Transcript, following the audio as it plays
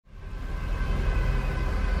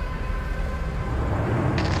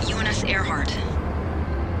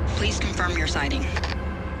confirm your sighting.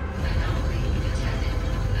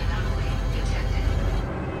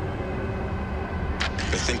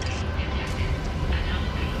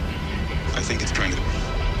 I think it's trying to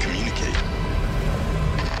communicate.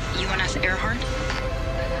 UNS Earhart?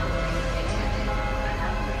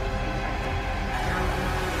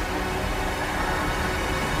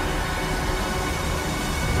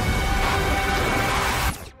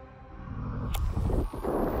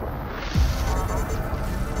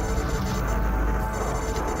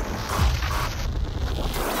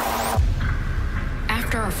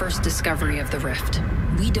 After our first discovery of the rift,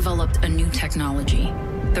 we developed a new technology,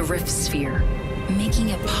 the Rift Sphere, making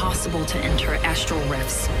it possible to enter astral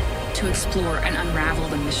rifts to explore and unravel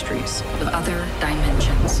the mysteries of other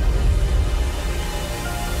dimensions.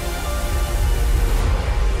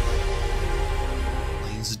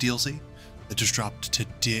 Planes DLC that just dropped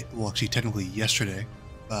today, well actually technically yesterday.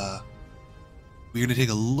 We're going to take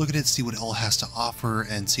a look at it, see what it all has to offer,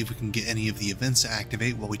 and see if we can get any of the events to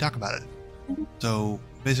activate while we talk about it. So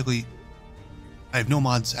basically, I have no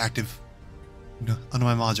mods active. None of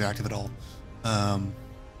my mods are active at all.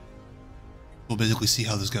 We'll basically see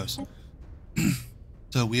how this goes.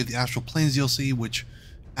 So we have the Astral Planes DLC, which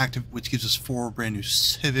gives us 4 brand new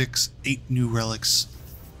civics, 8 new relics,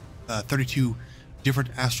 32 different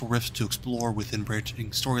astral rifts to explore within branching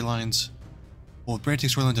storylines. Well, with branching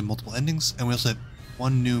storylines and multiple endings, and we also have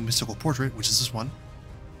 1 new mystical portrait, which is this one.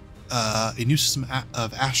 A new system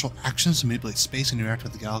of astral actions to manipulate space and interact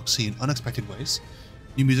with the galaxy in unexpected ways.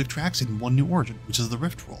 New music tracks, and 1 new origin, which is the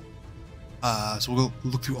Rift Roll. So we'll go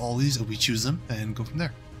look through all these, and we choose them, and go from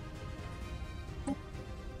there.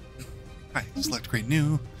 Alright, select create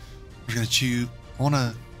new. We're gonna choose,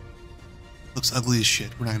 looks ugly as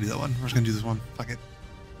shit. We're not gonna do that one. We're just gonna do this one. Fuck it.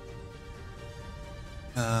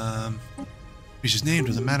 Species name,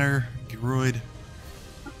 doesn't matter. Geroid.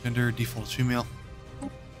 Gender, default is female.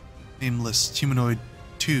 Name list, humanoid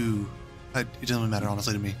 2. It doesn't matter,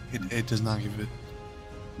 honestly, to me. It does not give it.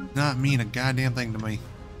 Not mean a goddamn thing to me.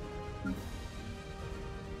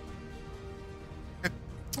 Okay.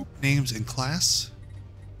 Names and class.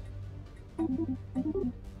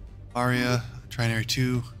 Aria, Trinary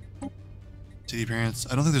 2. City appearance.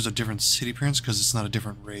 I don't think there's a different city appearance because it's not a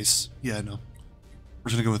different race. Yeah, no. We're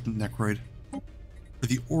just gonna go with Necroid. For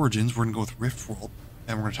the origins, we're gonna go with Rift World,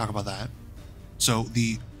 and we're gonna talk about that. So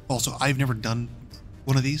also I've never done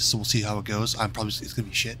one of these, so we'll see how it goes. It's gonna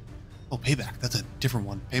be shit. Oh, Payback, that's a different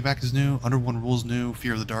one. Payback is new, Under One Rule is new,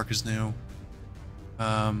 Fear of the Dark is new,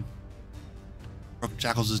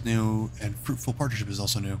 Jackals is new, and Fruitful Partnership is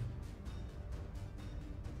also new.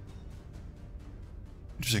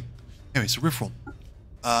 Interesting. Anyway, so Rift World.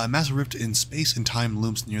 A massive rift in space and time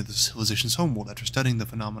looms near the civilization's homeworld. After studying the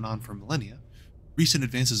phenomenon for millennia, recent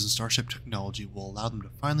advances in starship technology will allow them to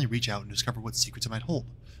finally reach out and discover what secrets it might hold.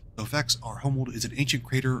 The effects, our homeworld is an ancient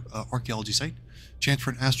crater archaeology site. Chance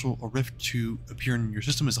for an astral rift to appear in your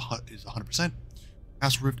system is 100%.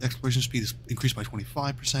 Astral rift exploration speed is increased by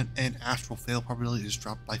 25%, and astral fail probability is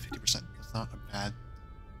dropped by 50%. That's not a bad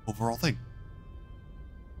overall thing.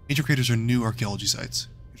 Ancient craters are new archaeology sites.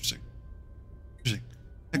 Interesting. Interesting.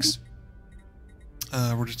 Next.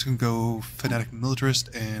 We're just going to go Fanatic Militarist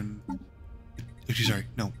and... Actually, sorry.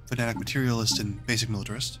 No. Fanatic Materialist and Basic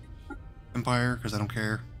Militarist. Empire, because I don't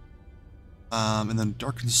care. And then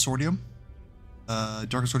Dark Consortium.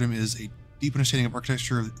 Dark Consortium is a deep understanding of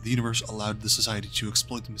architecture of the universe allowed the society to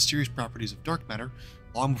exploit the mysterious properties of dark matter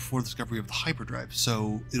long before the discovery of the hyperdrive.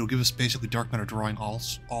 So it'll give us basically dark matter drawing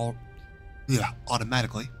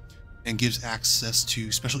automatically, and gives access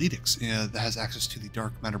to special edicts that has access to the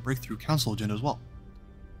Dark Matter Breakthrough Council agenda as well.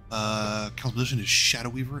 Council position is Shadow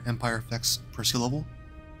Weaver, Empire effects per skill level,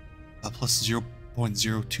 plus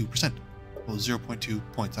 0.02%. Well, 0.2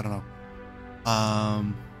 points, I don't know.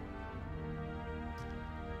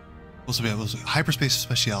 Also, we have Hyperspace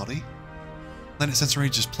Speciality. Planet Sensor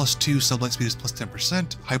Range is +2, Sublight Speed is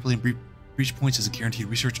 +10%. Hyperlane Breach Points is a guaranteed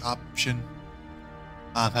research option.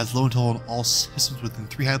 Has low intel on all systems within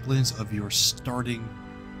 3 hyperlanes of your starting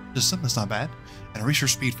system. That's not bad. And a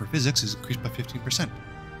research speed for physics is increased by 15%.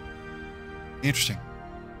 Interesting.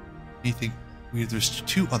 Anything? There's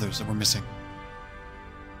 2 others that we're missing.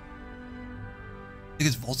 I think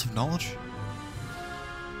it's Vaults of Knowledge.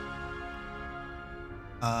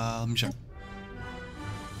 Let me check.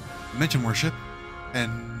 Dimension Worship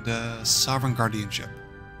and Sovereign Guardianship.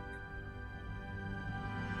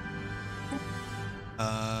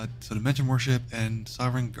 So Dimension Worship and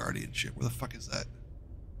Sovereign Guardianship. Where the fuck is that? I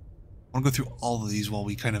want to go through all of these while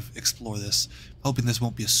we kind of explore this. Hoping this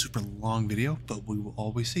won't be a super long video, but we will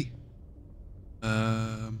always see.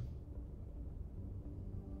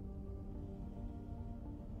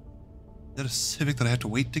 that a civic that I have to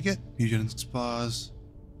wait to get? Eugenics Spas,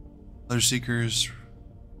 Pleasure Seekers,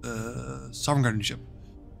 Sovereign Guardianship.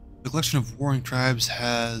 The collection of warring tribes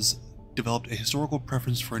has developed a historical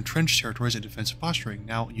preference for entrenched territories and defensive posturing.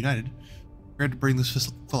 Now united, prepared to bring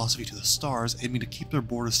this philosophy to the stars, aiming to keep their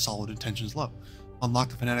borders solid and tensions low. Unlock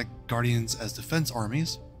the fanatic guardians as defense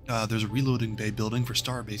armies. There's a reloading bay building for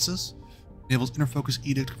star bases. Enables inner focus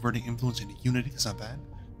edict, converting influence into unity. That's not bad.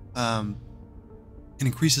 It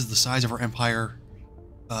increases the size of our empire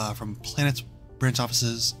from planets, branch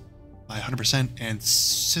offices by 100% and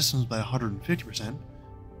systems by 150%.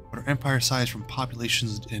 But our empire size from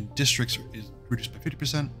populations and districts is reduced by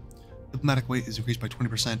 50%. Diplomatic weight is increased by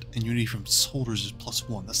 20%, and unity from soldiers is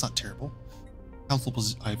 +1. That's not terrible. Council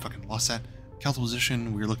position, I fucking lost that. Council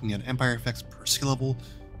position, we're looking at empire effects per skill level,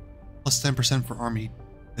 +10% for army,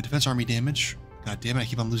 the defense army damage. God damn it, I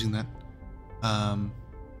keep on losing that. +5%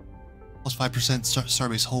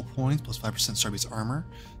 starbase hull points, +5% starbase armor,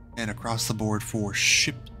 and across the board for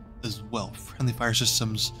ship as well. Friendly fire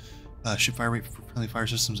systems, ship fire rate for friendly fire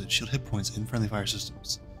systems, and shield hit points in friendly fire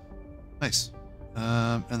systems. Nice.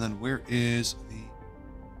 And then where is the...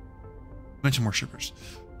 Mention more shippers.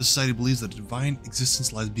 The society believes that divine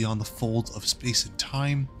existence lies beyond the folds of space and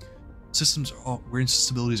time. Systems where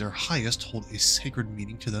instabilities are highest hold a sacred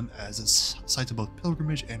meaning to them as sites of both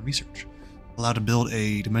pilgrimage and research. Allowed to build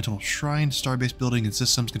a dimensional shrine, starbase building, and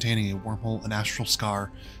systems containing a wormhole, an astral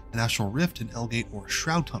scar, an astral rift, an L-gate, or a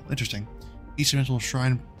shroud tunnel. Interesting. Each dimensional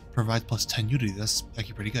shrine provides +10 unity. That's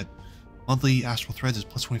actually pretty good. Monthly astral threads is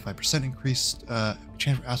 +25% increased.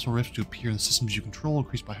 Chance for astral rifts to appear in the systems you control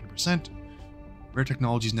increased by 100%. Rare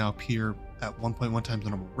technologies now appear at 1.1 times the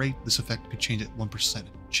normal rate. This effect could change at 1%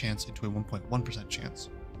 chance into a 1.1% chance.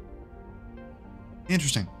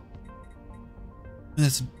 Interesting. And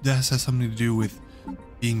that has something to do with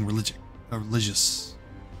being religious.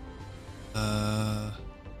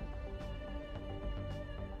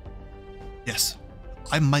 Yes.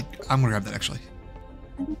 I'm gonna grab that actually.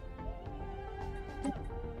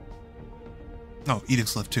 Oh,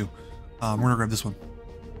 edicts left too. We're gonna grab this one.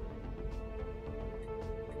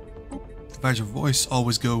 Advisor voice,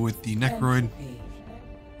 always go with the Necroid.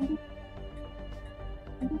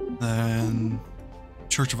 Then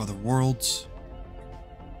Church of Other Worlds.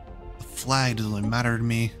 The flag doesn't really matter to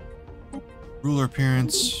me. Ruler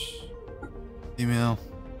appearance. Female.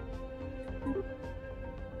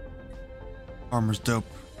 Armor's dope.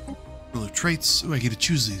 Ruler traits. Ooh, I get to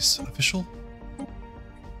choose these. Official.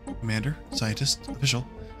 Commander. Scientist. Official.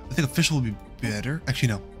 I think official would be better. Actually,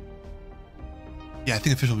 no. Yeah, I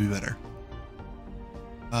think official would be better.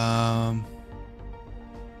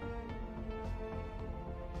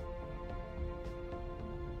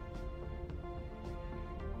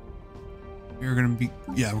 We're gonna be,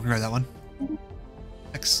 yeah, we're gonna grab that one.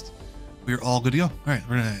 Next, we're all good to go. All right,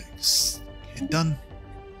 we're gonna get done.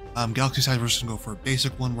 Galaxy size, we're just gonna go for a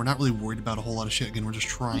basic one. We're not really worried about a whole lot of shit. Again, we're just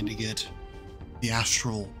trying to get the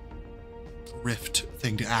astral rift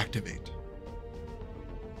thing to activate.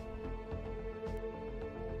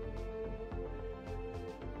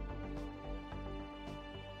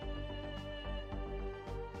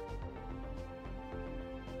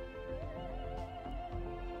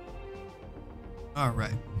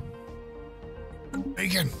 Alright.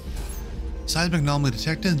 Begin. Seismic anomaly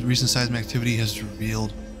detected. Recent seismic activity has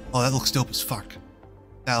revealed... Oh, that looks dope as fuck.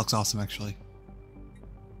 That looks awesome, actually.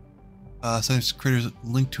 Science creators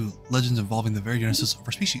linked to legends involving the very genesis of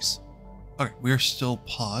our species. Okay, we are still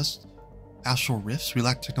paused. Astral rifts. We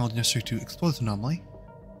lack technology necessary to explore this anomaly.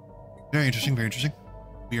 Very interesting, very interesting.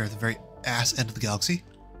 We are at the very ass end of the galaxy.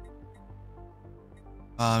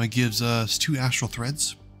 It gives us 2 astral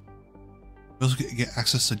threads. We also get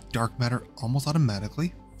access to dark matter almost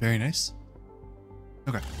automatically. Very nice.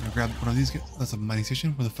 Okay, I'm gonna grab one of these. That's a mining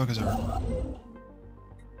station. Where the fuck is our...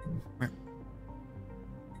 Right.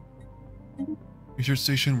 Research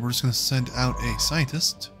station. We're just gonna send out a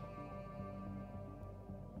scientist.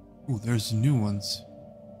 Ooh, there's new ones.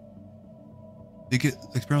 They get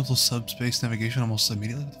experimental subspace navigation almost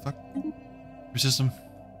immediately. What the fuck? Your system.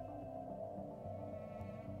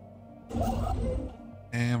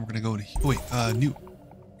 And we're gonna go to... Oh wait, new.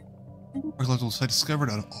 Archaeological site discovered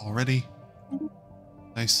already.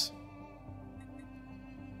 Nice.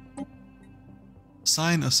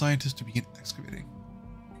 Assign a scientist to begin excavating.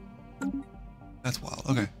 That's wild.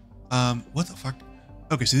 Okay. What the fuck?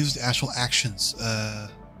 Okay, so these are the actual actions.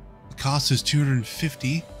 The cost is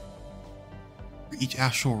 250 for each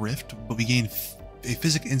astral rift, but we gain a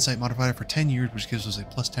physics insight modifier for 10 years, which gives us a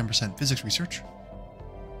plus 10% physics research.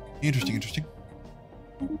 Interesting, interesting.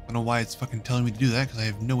 I don't know why it's fucking telling me to do that, because I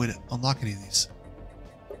have no way to unlock any of these.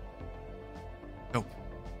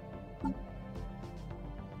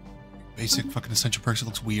 basic fucking essential perks. It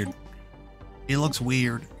looks weird. It looks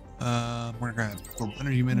weird. We're gonna grab global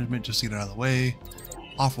energy management just to get it out of the way.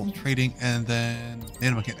 Off-world trading, and then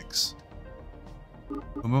nanomechanics.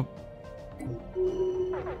 Boom, boom.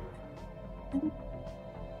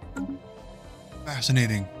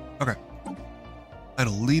 Fascinating. Okay.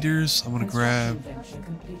 Vital leaders. I'm gonna grab.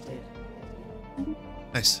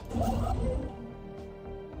 Nice. We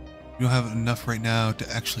don't have enough right now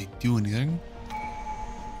to actually do anything.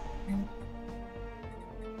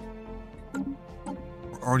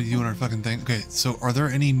 We're already doing our fucking thing. Okay, so are there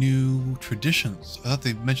any new traditions? I thought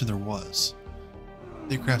they mentioned there was.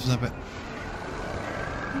 Statecraft's not bad.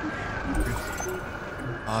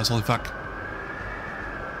 Oh, it's holy fuck.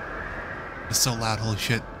 It's so loud, holy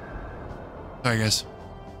shit. Sorry, guys.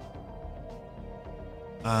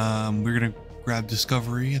 We're gonna grab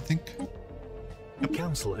Discovery, I think. Yep.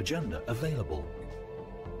 Council agenda available.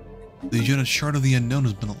 The agenda Shard of the Unknown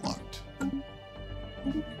has been unlocked.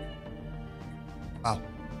 Wow.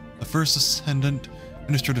 The First Ascendant,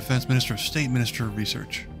 Minister of Defense, Minister of State, Minister of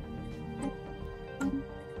Research.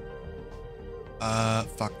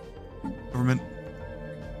 Fuck. Government.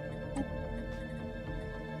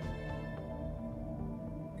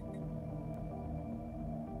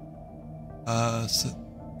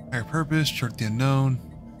 Higher purpose, chart the unknown,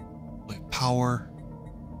 like power.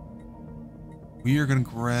 We are gonna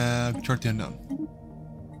grab chart the unknown.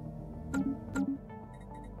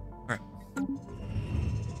 Alright.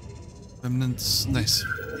 Remnants, nice.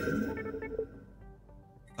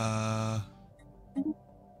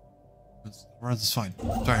 Runs is fine.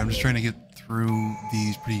 Sorry, I'm just trying to get through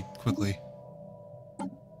these pretty quickly.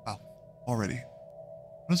 Wow, already.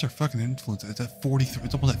 What is our fucking influence? It's at 43.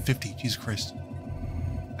 It's almost at 50. Jesus Christ.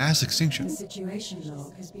 Mass extinction. The situation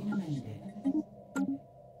log has been amended.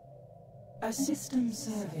 A system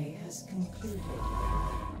survey has concluded.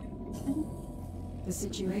 The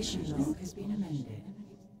situation log has been amended.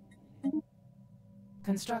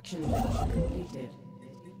 Construction completed.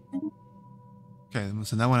 Okay, then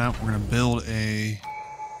send that one out. We're gonna build a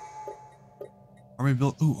army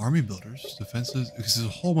army builders, defenses. Because there's a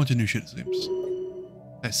whole bunch of new shit, it seems.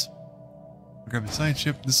 Nice. We're grabbing a science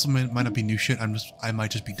ship. This might not be new shit. I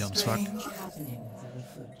might just be dumb as fuck.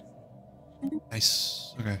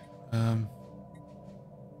 Nice. Okay.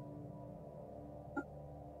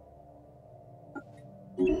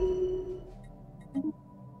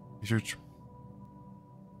 Research.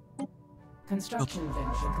 Construction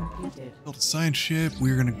venture completed. Build a science ship.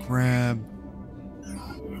 We're gonna grab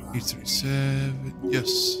 837.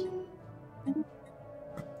 Yes. And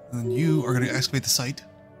then you are gonna excavate the site.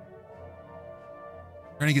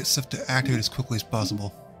 Trying to get stuff to activate as quickly as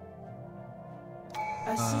possible.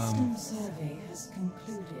 A system survey has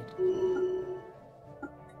concluded.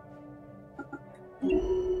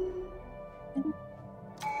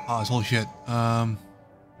 Oh, it's holy shit.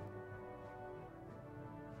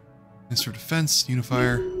 Minister of Defense,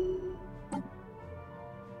 Unifier.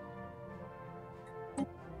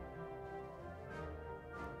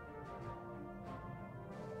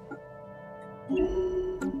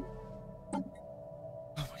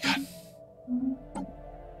 Oh my god.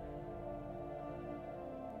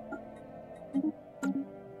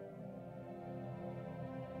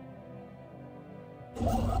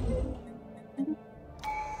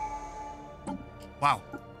 Wow.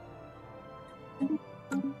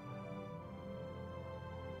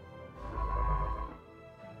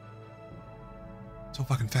 So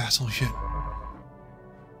fucking fast, holy shit.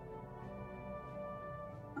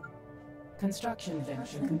 Construction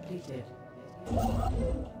venture completed.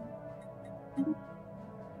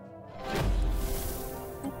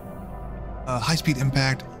 High-speed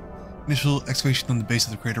impact. Initial excavation on the base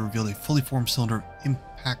of the crater revealed a fully formed cylinder of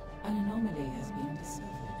impact. An anomaly has been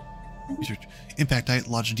discovered. Research. Impactite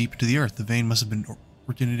lodged deep into the earth. The vein must have been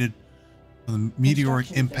originated from the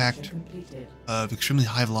meteoric impact of extremely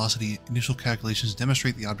high velocity. Initial calculations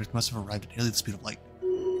demonstrate the object must have arrived at nearly the speed of light.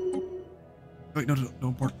 Wait, no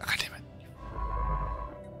more. God damn it.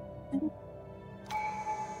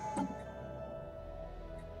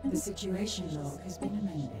 The situation log has been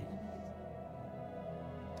amended.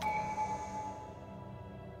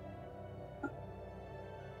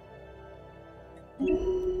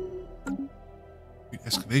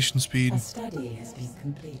 Excavation speed. A study has been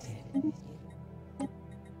completed.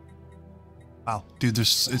 Wow, dude,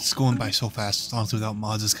 it's going by so fast. Honestly, without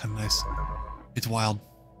mods, it's kind of nice. It's wild.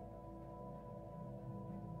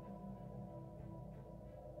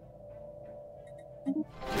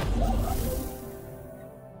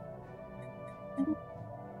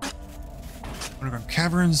 Underground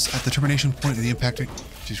caverns at the termination point of the impact.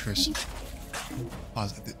 Jesus Christ.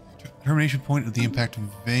 Pause. termination point of the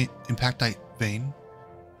impactite vein,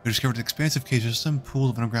 we discovered an expansive cave system. Pools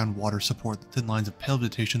of underground water support the thin lines of pale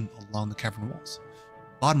vegetation along the cavern walls.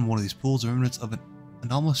 Bottom of one of these pools, the remnants of an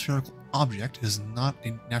anomalous spherical object. It is not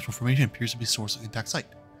a natural formation. It appears to be a source of intact site.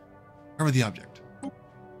 Cover the object.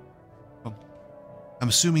 Oh. I'm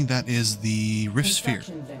assuming that is the rift sphere.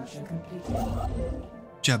 Good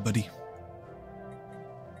job, buddy.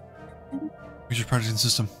 Research project and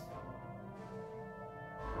system.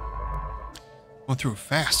 Going through it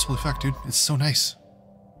fast. Holy fuck, dude. It's so nice.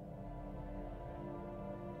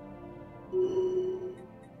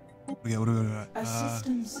 What do we got?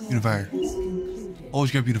 Unifier.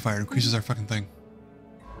 Always grab unifier. It increases our fucking thing.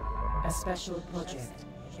 A special project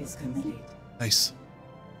is complete. Nice.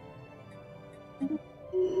 Build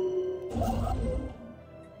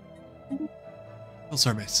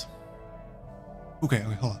starbase. Okay,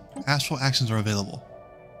 hold on. Astral actions are available.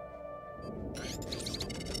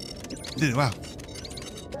 Did it, wow.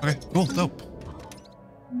 Okay, cool, dope.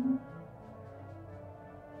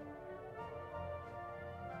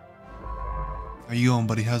 How you going,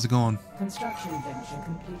 buddy? How's it going? Construction venture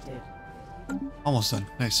completed. Almost done.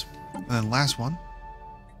 Nice. And then last one.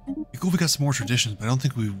 It'd be cool if we got some more traditions, but I don't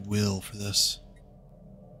think we will for this.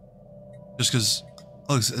 Just because,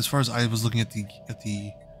 oh, as far as I was looking at the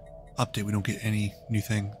update, we don't get any new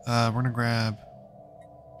thing. We're gonna grab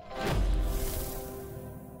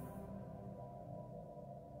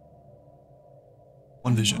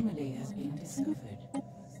one vision. Anomaly has been discovered.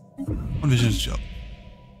 One vision is job.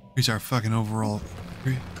 Here's our fucking overall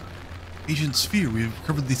ancient sphere. We have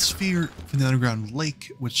recovered the sphere from the underground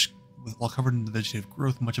lake, which, while covered in the vegetative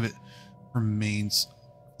growth, much of it remains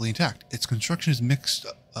fully intact. Its construction is mixed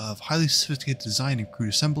of highly sophisticated design and crude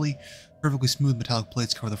assembly. Perfectly smooth metallic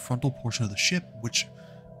plates cover the frontal portion of the ship, which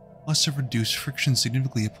must have reduced friction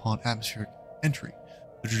significantly upon atmospheric entry.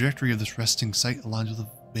 The trajectory of this resting site aligns with the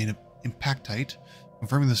vein of impactite,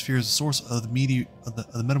 confirming the sphere is the source of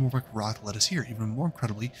the metamorphic rock that led us here. Even more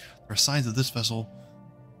incredibly, there are signs that this vessel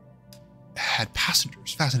had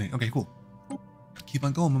passengers. Fascinating. Okay, cool. Keep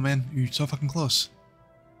on going, my man. You're so fucking close.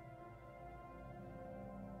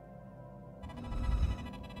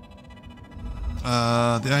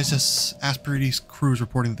 The ISS Asperities crew is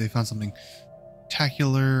reporting that they found something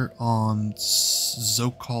spectacular on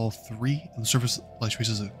Zokal 3, and the surface light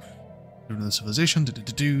traces of the civilization. Send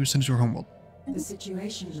it to our homeworld. The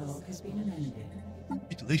situation log has been amended.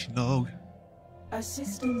 Situation log. A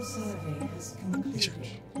system survey has concluded.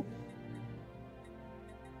 Research.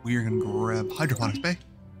 We are going to grab Hydroponics Bay.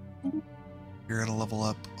 We're going to level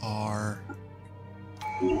up our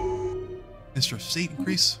Minister of State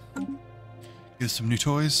increase. Get us some new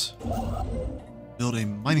toys. Build a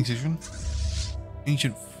mining station.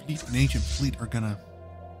 Ancient Fleet and Ancient Fleet are going to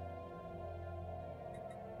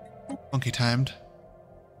funky timed.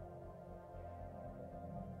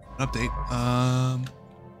 An update.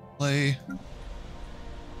 Play.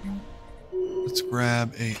 Let's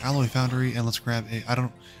grab a alloy foundry and let's grab a,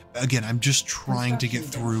 again, I'm just trying to get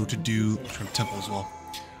through to do temple as well.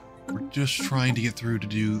 We're just trying to get through to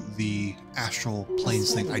do the Astral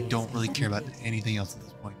Planes thing. I don't really care about anything else at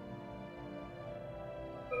this point.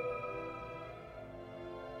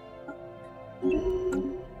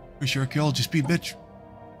 Here's your archaeology speed, bitch.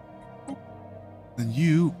 Then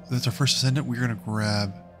you, that's our first ascendant, we're gonna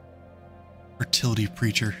grab Fertility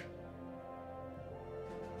Preacher.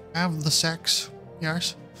 Have the sex,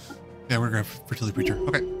 yes. Yeah, we're gonna have Fertility Preacher.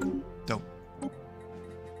 Okay, dope.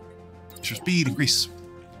 Extra speed, increase.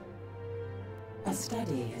 A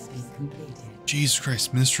study has been completed. Jesus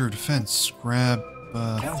Christ, Minister of Defense, grab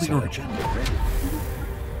fleet order.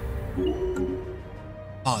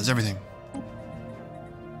 Pause everything.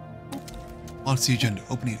 Launch the agenda.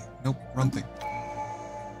 Open it. Nope, wrong thing.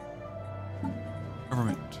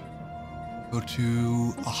 Government. Go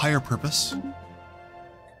to a higher purpose.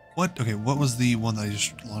 What? Okay, what was the one that I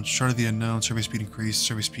just launched? Chart of the Unknown, survey speed increase,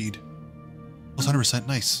 survey speed plus 100%.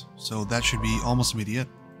 Nice. So that should be almost immediate.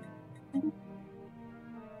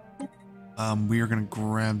 We are going to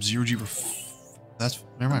grab 0G. That's,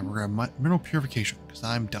 never mind. We're going to grab mineral purification because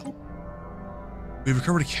I'm dumb. We've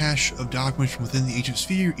recovered a cache of documents from within the ancient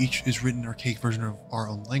sphere. Each is written in an archaic version of our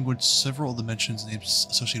own language. Several of the mentions names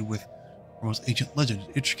associated with our most ancient legend.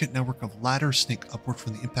 An intricate network of ladders snake upward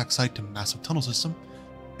from the impact site to massive tunnel system.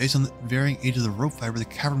 Based on the varying age of the rope fiber, the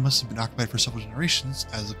cavern must have been occupied for several generations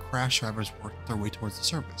as the crash survivors worked their way towards the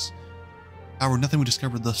surface. However, nothing we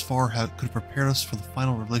discovered thus far could have prepared us for the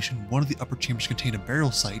final revelation. One of the upper chambers contained a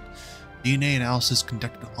burial site. DNA analysis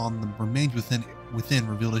conducted on the remains within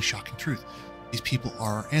revealed a shocking truth. These people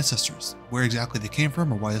are our ancestors. Where exactly they came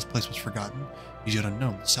from or why this place was forgotten is yet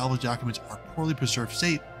unknown. The salvage documents are poorly preserved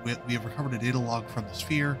state. We have recovered a data log from the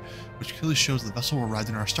sphere, which clearly shows the vessel arrived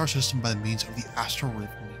in our star system by the means of the astral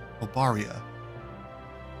rift near Obaria.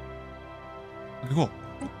 Okay, cool.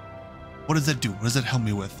 What does that do? What does that help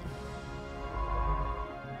me with?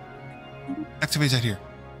 Activate that here.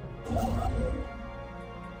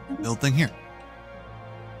 Build thing here.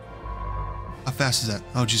 How fast is that?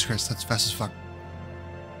 Oh, Jesus Christ, that's fast as fuck.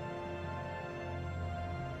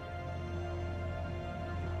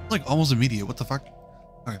 Like almost immediate. What the fuck?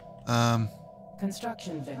 Okay.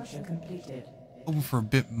 Construction venture completed. Open for a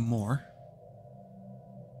bit more.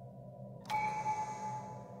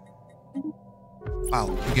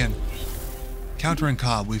 Wow. Again. Countering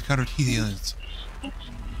Cobb. We've countered Heath aliens.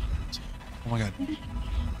 Oh my god.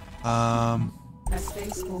 A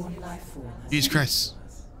spaceborne life form. Jesus Christ.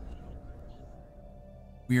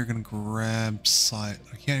 We are gonna grab I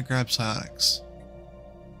can't grab psionics.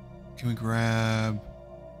 Can we grab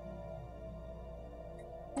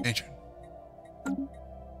expansion?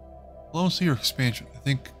 Low seer expansion. I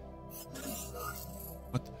think.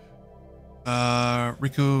 What?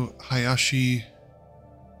 Riko Hayashi.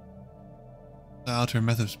 Style to her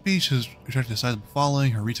method of speech has attracted the sizable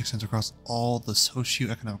following. Her reach extends across all the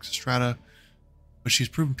socio-economic strata, but she's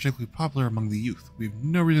proven particularly popular among the youth. We have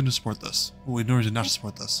no reason to support this. Well, we have no reason not to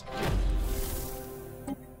support this.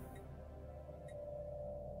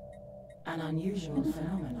 An unusual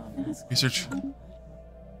phenomenon has Research.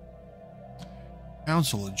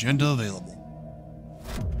 Council agenda available.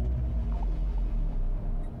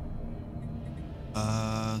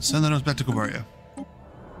 Send the notes back to Kobaria.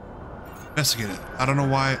 Investigate it. I don't know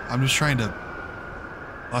why. I'm just trying to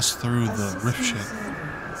bust through the rift shit.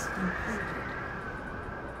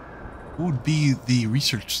 What would be the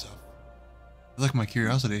research stuff? I like my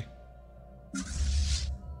curiosity.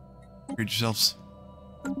 Read yourselves.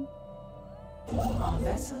 Our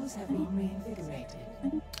vessels have been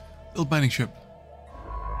reinvigorated. Build mining ship.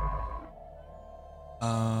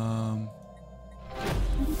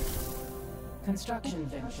 Construction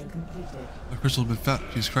venture completed. A crystal has been found.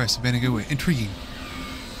 Jesus Christ, abandoned gateway. Intriguing.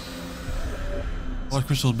 A large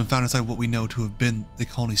crystal has been found inside what we know to have been the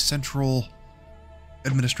colony's central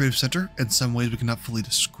administrative center. In some ways we cannot fully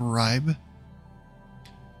describe.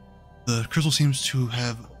 The crystal seems to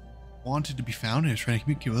have wanted to be found and is trying to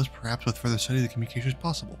communicate with us. Perhaps with further study the communication is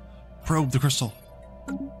possible. Probe the crystal.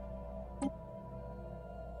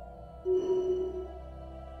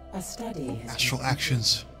 A study has Astral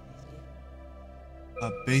actions.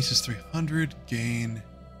 Base is 300. Gain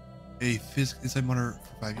a physical inside monitor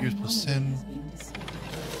for 5 years plus 10.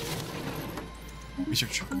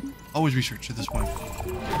 Research. Always research at this point.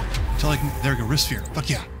 Until I can. There we go. Rift sphere. Fuck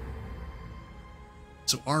yeah.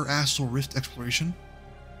 So our astral rift exploration.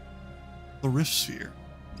 The rift sphere.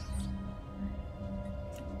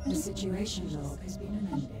 The situation log has been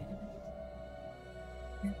amended.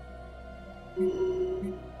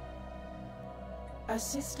 A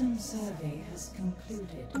system survey has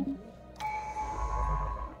concluded.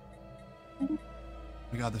 Oh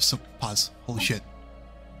my god, there's so pause. Holy shit.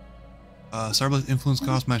 Starblaze influence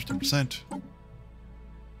cost match 10%.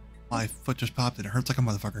 My foot just popped and it hurts like a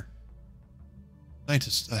motherfucker.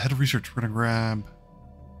 Scientist, head of research, we're gonna grab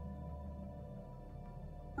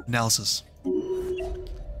analysis.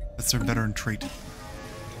 That's their veteran trait.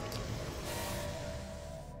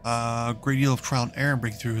 Great deal of trial and error and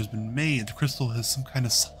breakthrough has been made. The crystal has some kind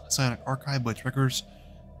of psionic archive, but its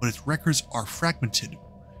records are fragmented.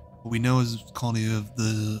 What we know is the colony of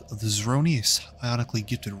the Zeroni, a psionically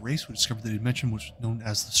gifted race, who discovered the dimension which was known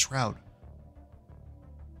as the Shroud.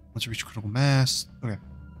 Once it reached critical mass, okay,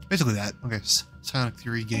 basically that. Okay, psionic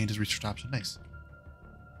theory gained as research option. Nice.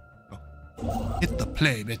 Go. Hit the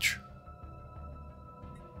play, bitch.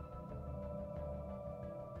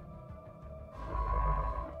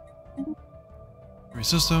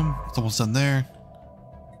 System, it's almost done there.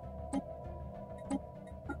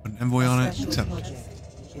 Put an envoy on it, accept.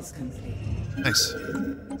 Nice.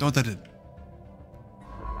 Don't know what that did.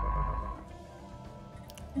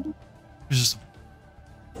 System.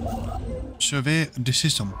 Survey the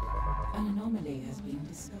system. An anomaly has been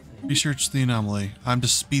discovered. Research the anomaly. I'm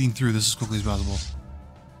just speeding through this as quickly as possible.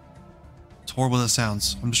 It's horrible as that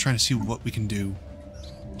sounds. I'm just trying to see what we can do.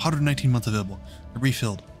 119 months available.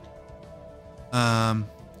 Refilled.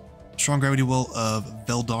 Strong gravity well of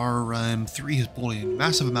Veldar 3 has pulled a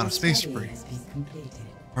massive amount of space debris.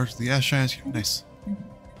 Parts of the ash giants. Nice.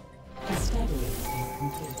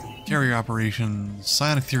 Carrier operations.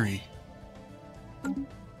 Psionic theory.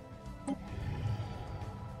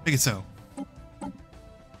 Make it so.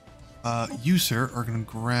 You, sir, are going to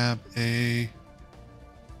grab a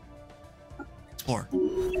Explore.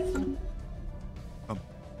 Oh.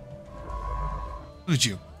 Look at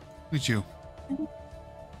you. Look at you.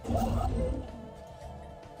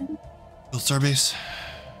 Build starbase.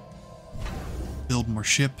 Build more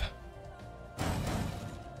ship.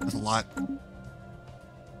 That's a lot.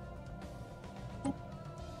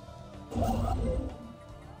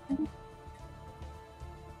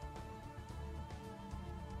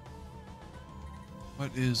 What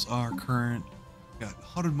is our current? Got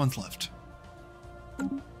 100 months left.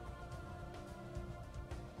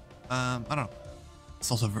 I don't know. It's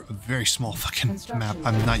also a very small fucking map.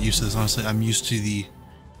 I'm not used to this, honestly. I'm used to the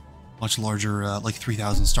much larger, like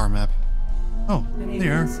 3,000 star map. Oh,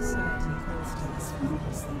 there.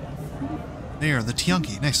 There, the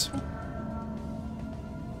Tianki. Nice. If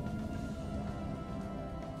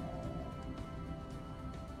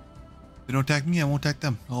they don't attack me, I won't attack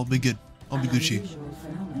them. I'll be good. I'll be Gucci.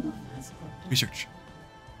 Research.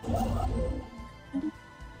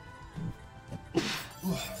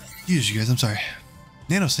 Excuse you guys, I'm sorry.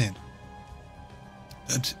 Nano sand.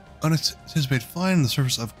 Unanticipated find on the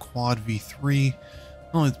surface of Quad V3. Not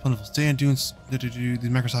only the plentiful sand dunes, these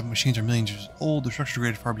microscopic machines are millions of years old. Their structure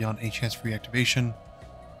degraded far beyond any chance for reactivation.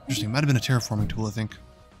 Interesting. It might have been a terraforming tool, I think.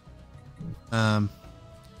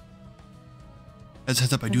 As a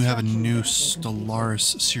heads up, I do have a new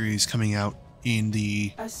Stellaris series coming out in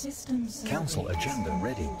the Council agenda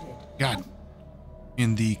ready. God,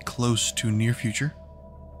 in the close to near future.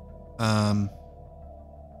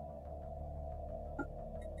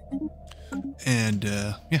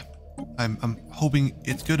 Yeah, I'm hoping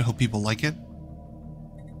it's good. I hope people like it,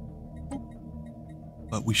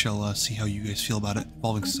 but we shall see how you guys feel about it.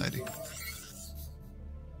 Evolving Society. As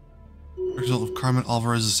a result of Carmen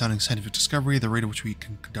Alvarez's astounding scientific discovery, the rate at which we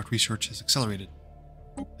can conduct research has accelerated.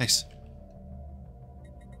 Nice.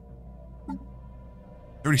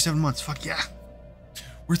 37 months. Fuck yeah.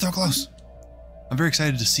 We're so close. I'm very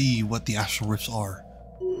excited to see what the astral rifts are,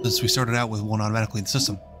 since we started out with one automatically in the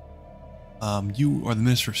system. You are the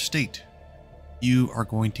Minister of State. You are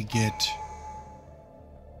going to get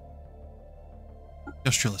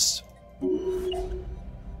industrialists. Good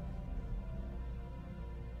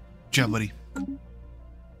job, buddy.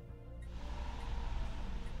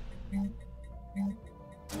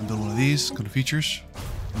 Build one of these. Go to features.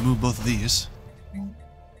 Remove both of these.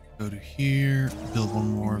 Go to here. Build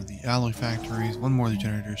one more of the alloy factories. One more of the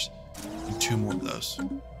generators. And 2 more of those.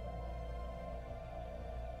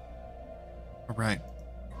 Alright.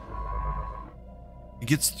 It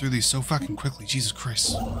gets through these so fucking quickly. Jesus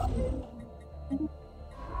Christ.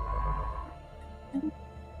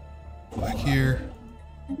 Go back here.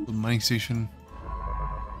 Build a mining station.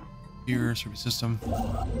 Here, service system.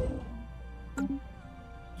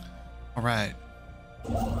 Alright.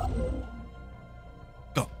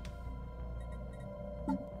 Go.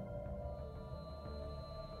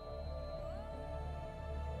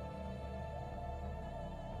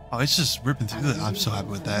 Oh, it's just ripping through it. I'm so happy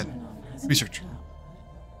with that. Research.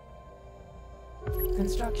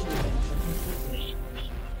 Construction.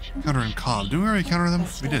 Counter and comm. Did we already counter them?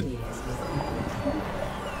 We did.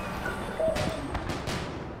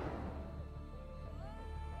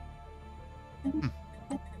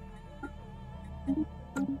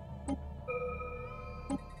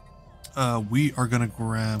 We are gonna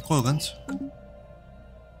grab coil guns.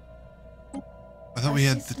 I thought we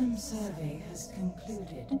had the system survey has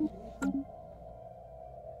concluded.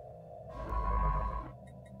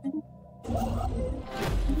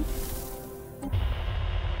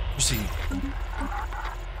 proceed.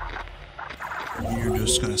 You're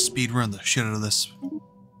just gonna speed run the shit out of this.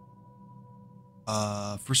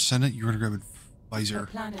 First Ascendant, you're gonna grab advisor. A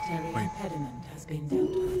planetary Wait. impediment has been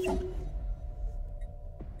dealt with.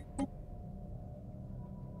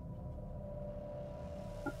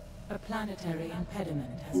 A planetary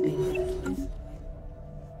impediment has been dealt with.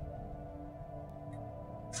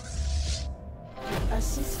 A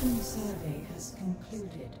system survey has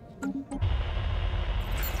concluded.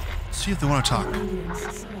 See if they want to talk. Alien society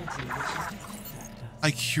wishes to contact us.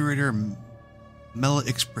 I curator Mela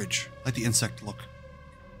Ixbridge. Like the insect look.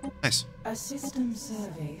 Nice. A system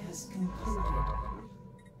survey has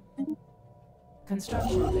concluded.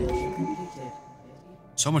 Construction area completed.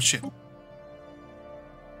 So much shit.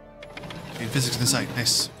 Okay, physics and insight.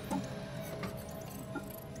 Nice.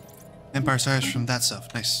 Empire stars from that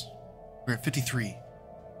stuff. Nice. We're at 53.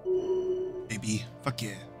 Baby. Fuck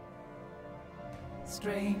yeah.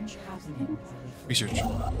 Strange happenings. Research.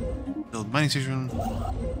 Build mining station.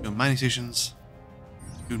 Build mining stations.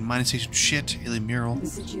 Do mining station shit. Alien mural. The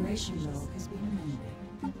situation log has been amended.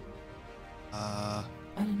 An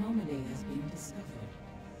anomaly has been discovered.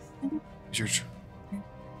 Research.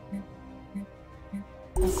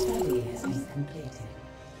 A study has been completed.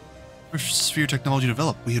 Rift sphere technology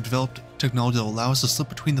developed. We have developed technology that will allow us to slip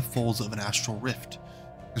between the folds of an astral rift.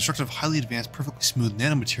 Constructed of highly advanced, perfectly smooth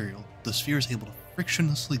nanomaterial, the sphere is able to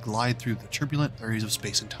frictionlessly glide through the turbulent areas of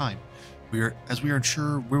space and time. As we are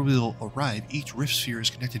unsure where we will arrive, each rift sphere is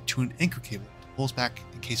connected to an anchor cable to pull us back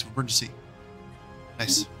in case of emergency.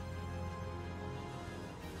 Nice.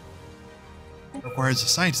 Requires a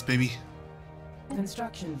scientist, baby.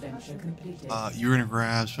 Construction venture completed. You're gonna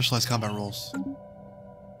grab specialized combat roles.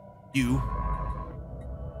 You.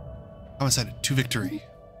 Homicide to victory.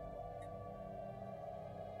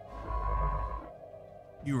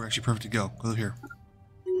 You are actually perfect to go. Go here.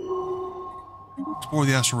 Explore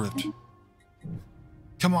the Astral Rift.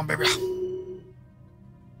 Come on, baby.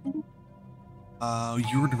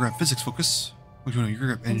 You're gonna grab physics focus. Which one?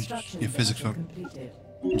 You're gonna grab physics focus.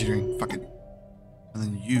 Engineering. Fuck it. And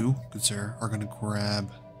then you, good sir, are gonna grab.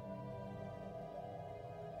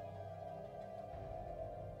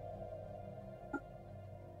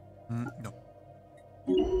 No.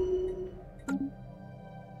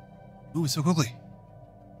 Ooh, so quickly.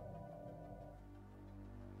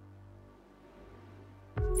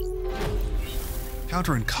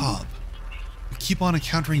 Counter and Cobb. We keep on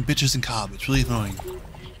encountering bitches and Cobb. It's really annoying.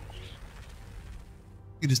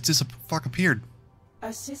 It just disappeared.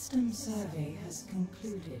 A system survey has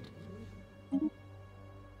concluded.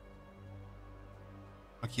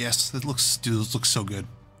 Like, yes, that looks, dude, this looks so good.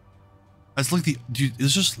 It's like dude,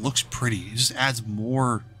 this just looks pretty. It just adds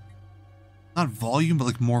more, not volume, but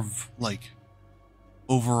like more like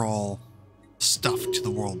overall stuff to the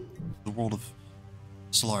world of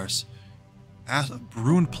Stellaris.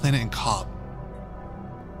 Ruined planet and Cobb.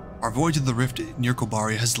 Our voyage of the rift near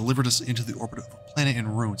Kobaria has delivered us into the orbit of a planet in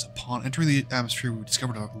ruins. Upon entering the atmosphere, we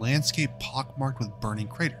discovered a landscape pockmarked with burning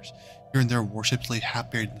craters. Here and there, warships lay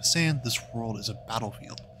half buried in the sand. This world is a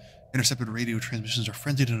battlefield. Intercepted radio transmissions are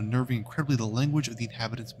frenzied and unnerving. Incredibly, the language of the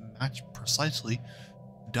inhabitants match precisely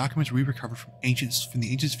the documents we recovered from the ancient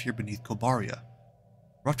sphere beneath Kobaria.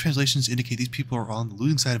 Rough translations indicate these people are on the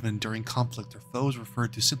losing side of an enduring conflict. Their foes,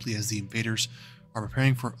 referred to simply as the invaders, are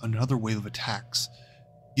preparing for another wave of attacks.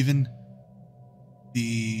 Given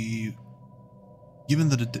the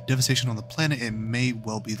devastation on the planet, it may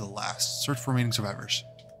well be the last. Search for remaining survivors.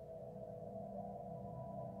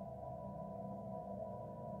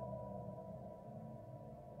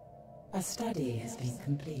 A study has been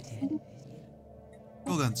completed.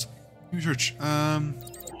 Well done. Research.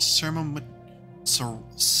 Ceramo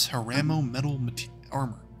metal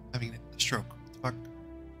armor. Having a stroke. What the fuck?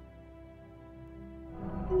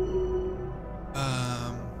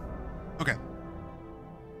 Okay.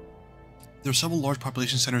 There are several large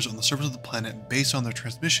population centers on the surface of the planet. Based on their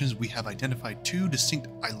transmissions, we have identified two distinct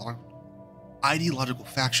ideological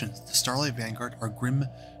factions. The Starlight Vanguard are grim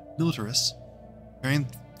militarists, preparing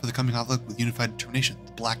for the coming conflict with unified determination.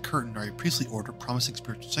 The Black Curtain are a priestly order promising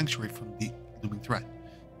spiritual sanctuary from the looming threat.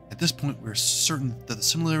 At this point, we are certain that the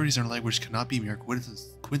similarities in our language cannot be mere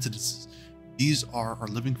coincidences. These are our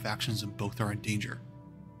living factions and both are in danger.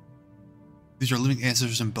 These are living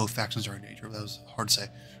ancestors and both factions are in danger. That was hard to say.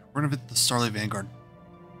 We're going to visit the Starlight Vanguard.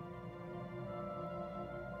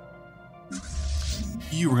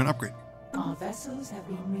 You were going to upgrade. Our vessels have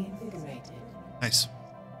been reinvigorated. Nice.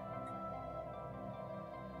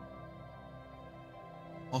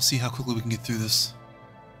 I'll see how quickly we can get through this.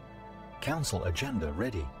 Council agenda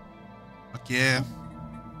ready. Fuck yeah.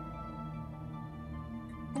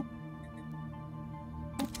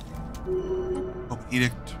 Open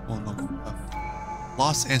edict. Well, no.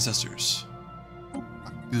 Lost ancestors.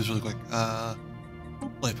 I'll do this really quick.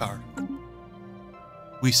 Light power.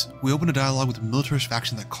 We opened a dialogue with a militarist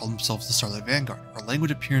faction that called themselves the Starlight Vanguard. Our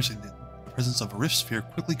language appearance in the presence of a rift sphere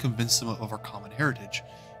quickly convinced them of our common heritage.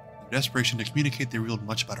 In their desperation to communicate, they revealed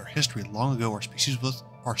much about our history. Long ago, our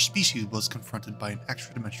species was confronted by an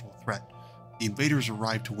extra-dimensional threat. The invaders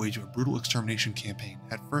arrived to wage a brutal extermination campaign.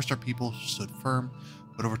 At first, our people stood firm,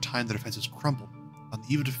 but over time, the defenses crumbled. On the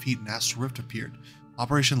eve of defeat, an astral rift appeared.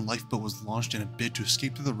 Operation Lifeboat was launched in a bid to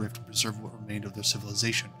escape through the rift and preserve what remained of their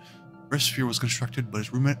civilization. The rift sphere was constructed, but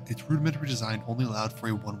its rudimentary design only allowed for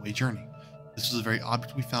a one-way journey. This was the very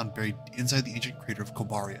object we found buried inside the ancient crater of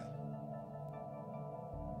Kobaria.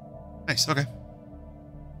 Nice, okay.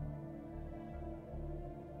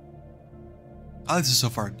 I like this so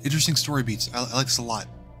far. Interesting story beats. I like this a lot.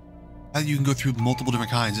 How you can go through multiple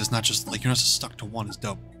different kinds. It's not just like you're not just stuck to one is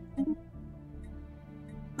dope.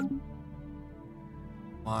 Come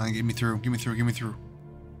on, get me through, get me through, get me through.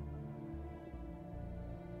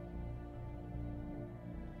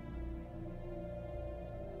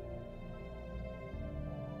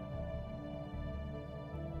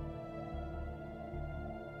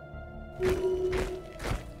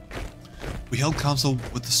 We held council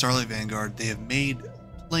with the Starlight Vanguard. They have made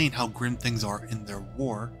plain how grim things are in their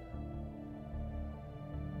war.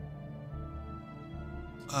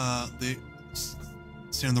 They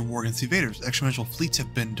stand their war against the invaders. Extraterrestrial fleets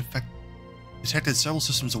have been detected several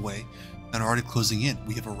systems away and are already closing in.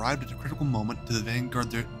 We have arrived at a critical moment. To the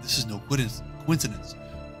Vanguard, this is no coincidence.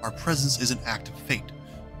 Our presence is an act of fate.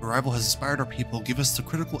 Your arrival has inspired our people, give us the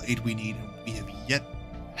critical aid we need, and we have yet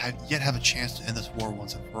have a chance to end this war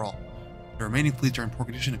once and for all. The remaining fleets are in poor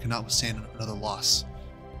condition and cannot withstand another loss.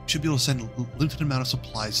 We should be able to send a limited amount of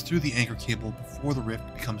supplies through the anchor cable before the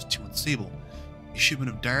rift becomes too unstable. A shipment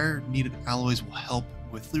of dire needed alloys will help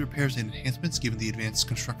with fleet repairs and enhancements given the advanced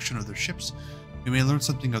construction of their ships. We may learn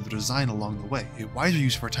something of the design along the way. A wiser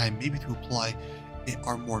use of our time may be to apply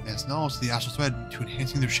our more advanced knowledge to the Astral Thread to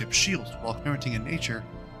enhancing their ship's shields. While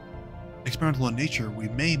experimental in nature, we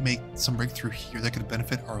may make some breakthrough here that could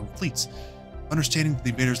benefit our own fleets. Understanding that the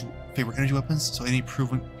invaders favor energy weapons, so any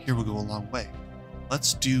improvement here will go a long way.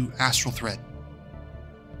 Let's do Astral Thread.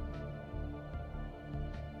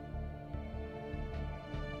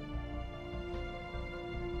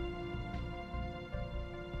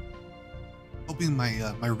 Hoping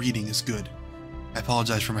my reading is good. I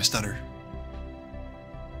apologize for my stutter.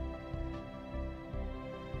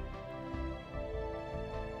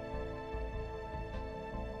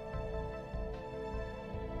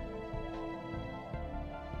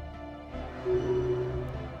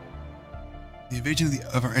 The invasion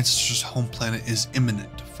of our ancestors' home planet is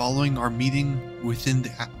imminent. Following our meeting within the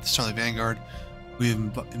Starlight Vanguard, we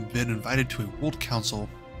have been invited to a World Council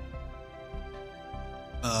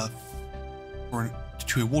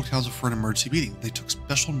for an emergency meeting. They took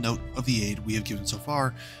special note of the aid we have given so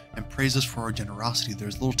far and praised us for our generosity. There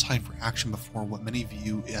is little time for action before what many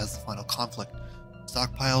view as the final conflict.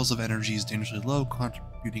 Stockpiles of energy is dangerously low.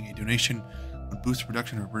 Contributing a donation would boost the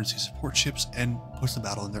production of emergency support ships and push the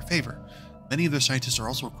battle in their favor. Many of their scientists are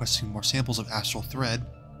also requesting more samples of Astral Thread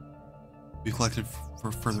we've collected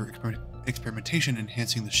for further experimentation,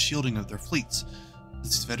 enhancing the shielding of their fleets.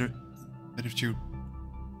 Is it better to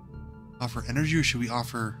offer energy, or should we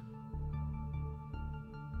offer...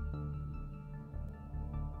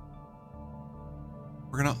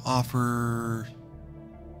 We're gonna offer...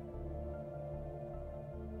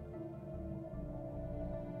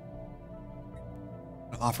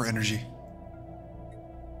 energy.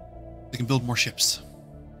 They can build more ships.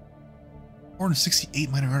 468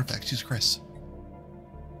 minor artifacts, Jesus Christ.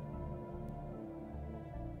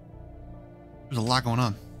 There's a lot going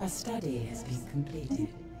on. A study has been completed.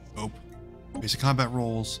 Oh. Basic combat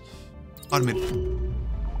roles. Automated.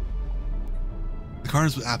 The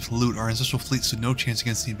carnage was absolute. Our ancestral fleet stood no chance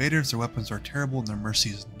against the invaders. Their weapons are terrible and their mercy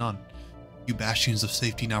is none. Few bastions of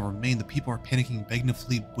safety now remain. The people are panicking, begging to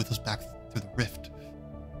flee with us back through the rift.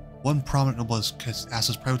 One prominent noble has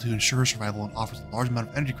asked us privately to ensure her survival and offers a large amount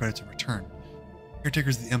of energy credits in return.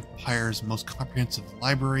 Caretakers of the Empire's most comprehensive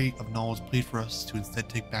library of knowledge plead for us to instead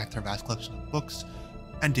take back their vast collection of books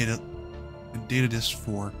and data disks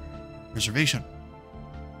for preservation.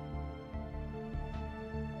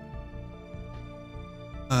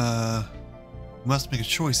 We must make a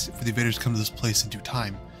choice for the invaders to come to this place in due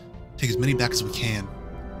time. Take as many back as we can.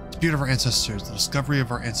 The spirit of our ancestors, the discovery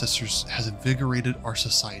of our ancestors has invigorated our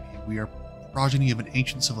society. We are progeny of an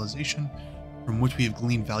ancient civilization from which we have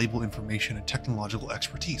gleaned valuable information and technological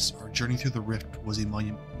expertise. Our journey through the rift was a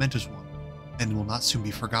momentous one and will not soon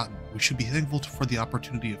be forgotten. We should be thankful for the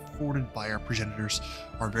opportunity afforded by our progenitors.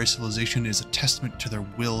 Our very civilization is a testament to their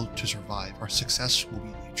will to survive. Our success will be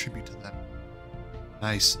a tribute to them.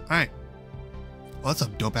 Nice. Alright. Well, that's a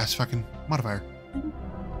dope-ass fucking modifier.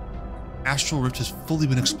 Astral Rift has fully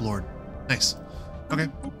been explored. Nice. Okay.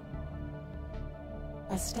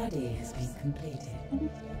 A study has been completed.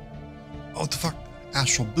 Oh, what the fuck?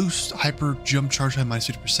 Astral Boost, Hyper Jump Charge Time minus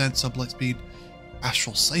 50%, Sublight Speed,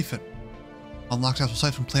 Astral Siphon. Unlocks Astral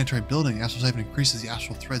Siphon from Planetary Building. Astral Siphon increases the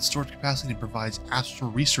Astral Thread storage capacity and provides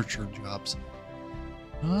Astral Researcher jobs.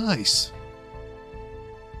 Nice.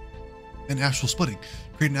 And Astral Splitting.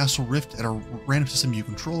 Create an Astral Rift at a random system you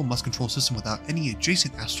control and must control a system without any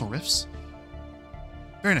adjacent Astral Rifts.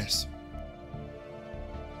 Very nice.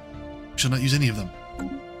 We shall not use any of them.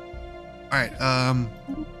 Alright,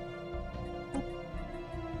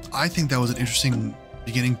 I think that was an interesting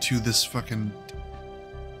beginning to this fucking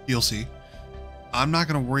DLC. I'm not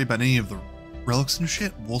gonna worry about any of the relics and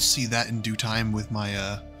shit. We'll see that in due time with my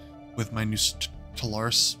new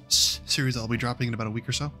Stellaris series that I'll be dropping in about a week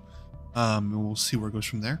or so. And we'll see where it goes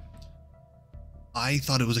from there. I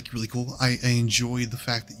thought it was like really cool. I enjoy the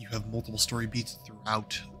fact that you have multiple story beats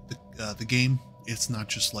throughout the game. It's not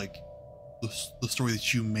just like the story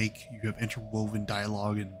that you make, you have interwoven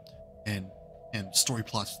dialogue and story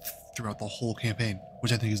plots throughout the whole campaign,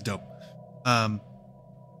 which I think is dope. That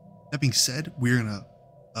being said, we're gonna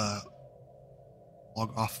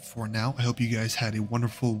log off for now. I hope you guys had a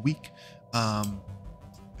wonderful week.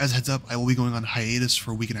 As a heads up, I will be going on hiatus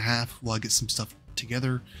for a week and a half while I get some stuff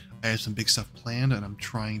together. I have some big stuff planned, and I'm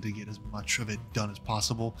trying to get as much of it done as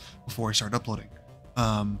possible before I start uploading.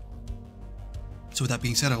 So with that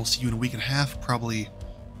being said, I will see you in a week and a half, probably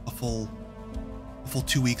a full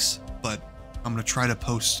 2 weeks, but I'm going to try to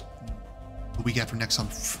post the week after next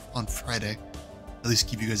on Friday, at least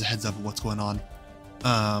give you guys a heads up of what's going on.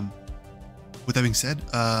 With that being said,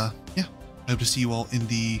 yeah, I hope to see you all in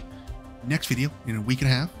the next video in a week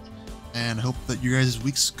and a half, and I hope that your guys'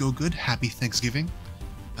 weeks go good. Happy Thanksgiving.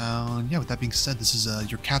 Yeah, with that being said, this is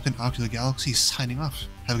your Captain OcularGalaxy signing off.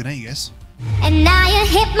 Have a good night, you guys. And now you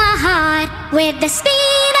hit my heart with the speed